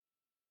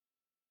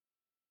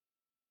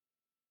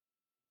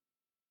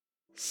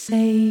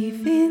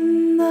Safe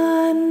in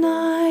the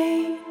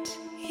night,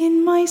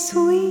 in my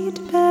sweet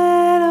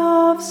bed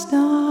of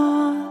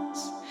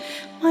stars,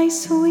 my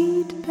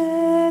sweet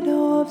bed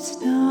of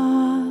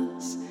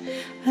stars,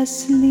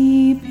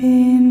 asleep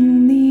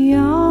in the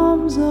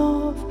arms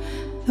of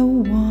the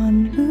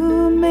one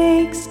who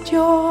makes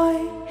joy,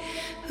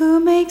 who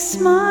makes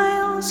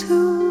smiles,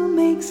 who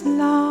makes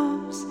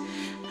laughs,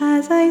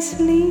 as I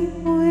sleep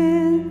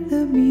with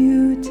the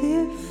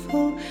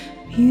beautiful,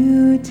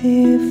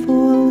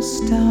 beautiful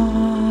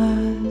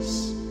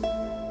stars.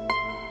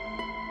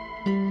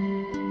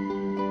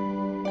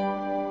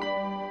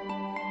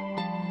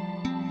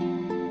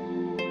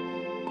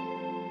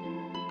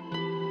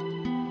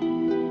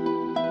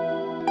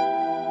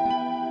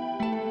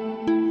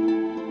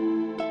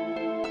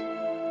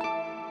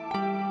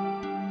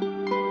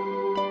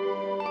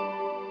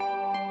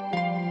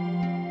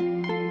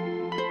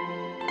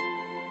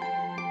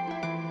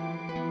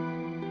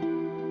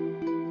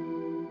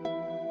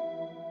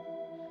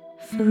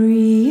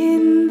 Free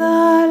in the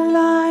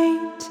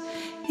light,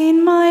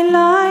 in my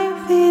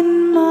life,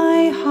 in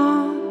my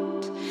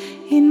heart,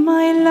 in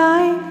my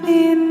life,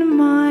 in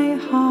my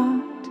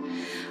heart,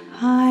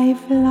 I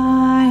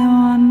fly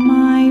on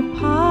my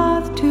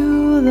path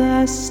to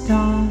the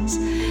stars.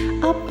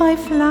 Up I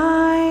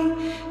fly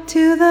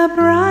to the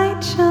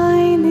bright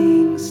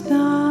shining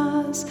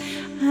stars,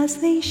 as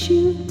they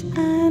shoot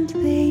and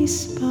they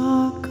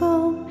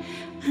sparkle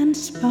and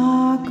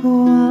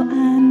sparkle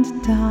and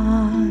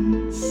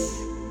dance.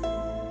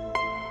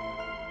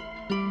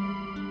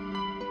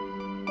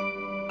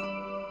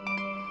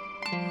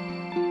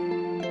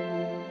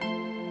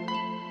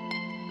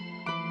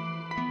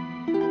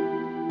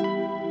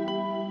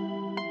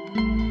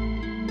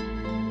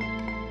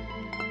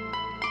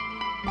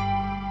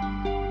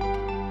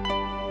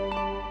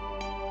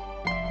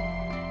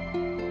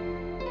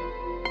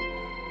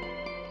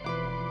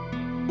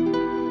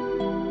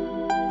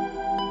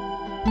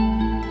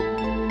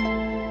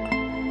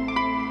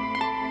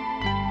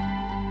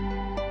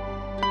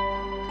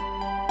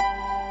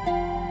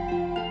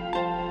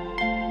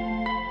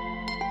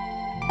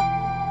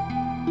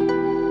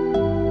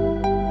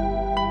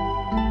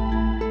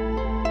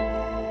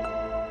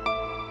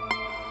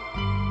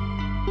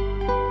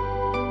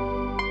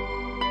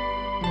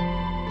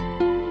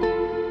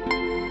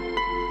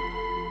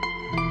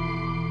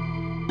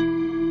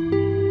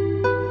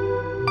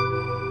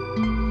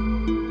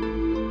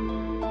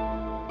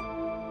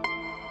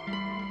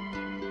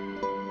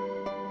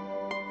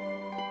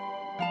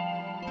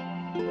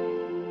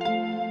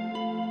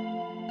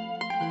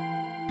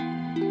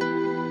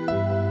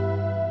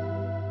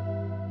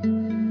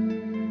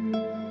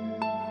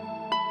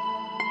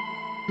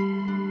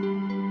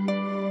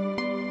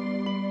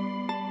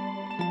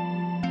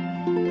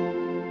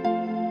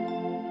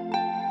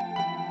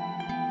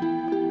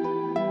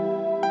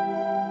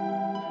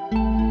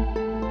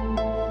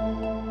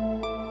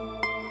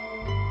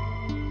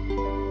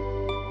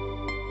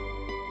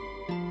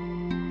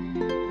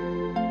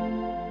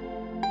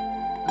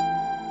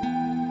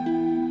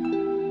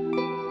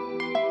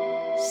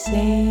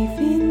 Safe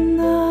in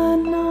the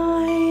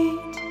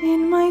night,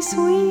 in my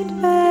sweet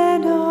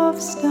bed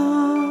of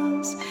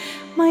stars,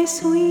 my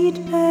sweet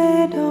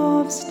bed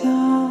of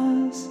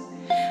stars,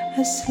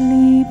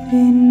 asleep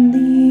in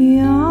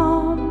the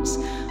arms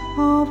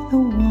of the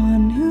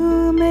one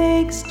who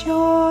makes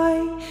joy,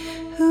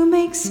 who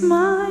makes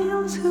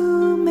smiles,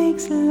 who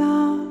makes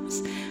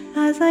laughs,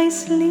 as I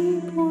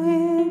sleep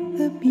with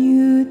the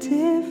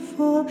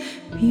beautiful,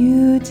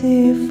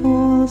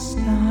 beautiful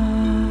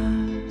stars.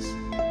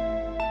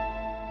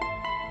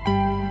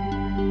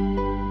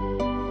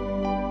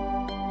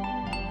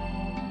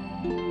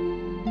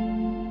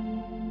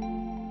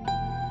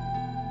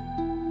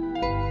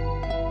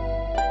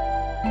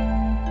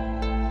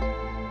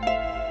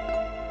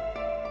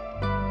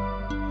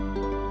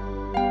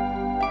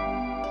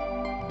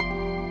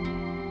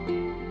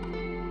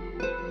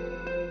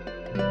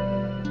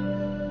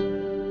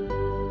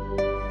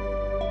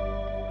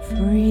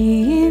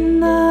 Free in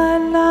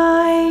the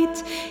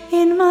light,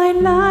 in my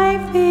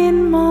life,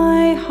 in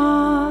my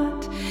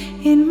heart,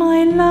 in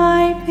my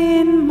life,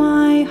 in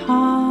my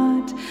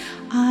heart,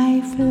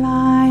 I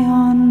fly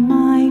on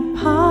my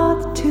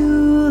path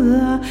to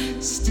the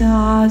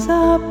stars.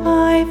 Up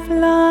I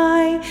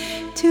fly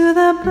to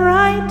the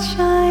bright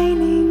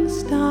shining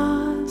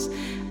stars,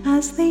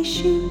 as they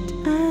shoot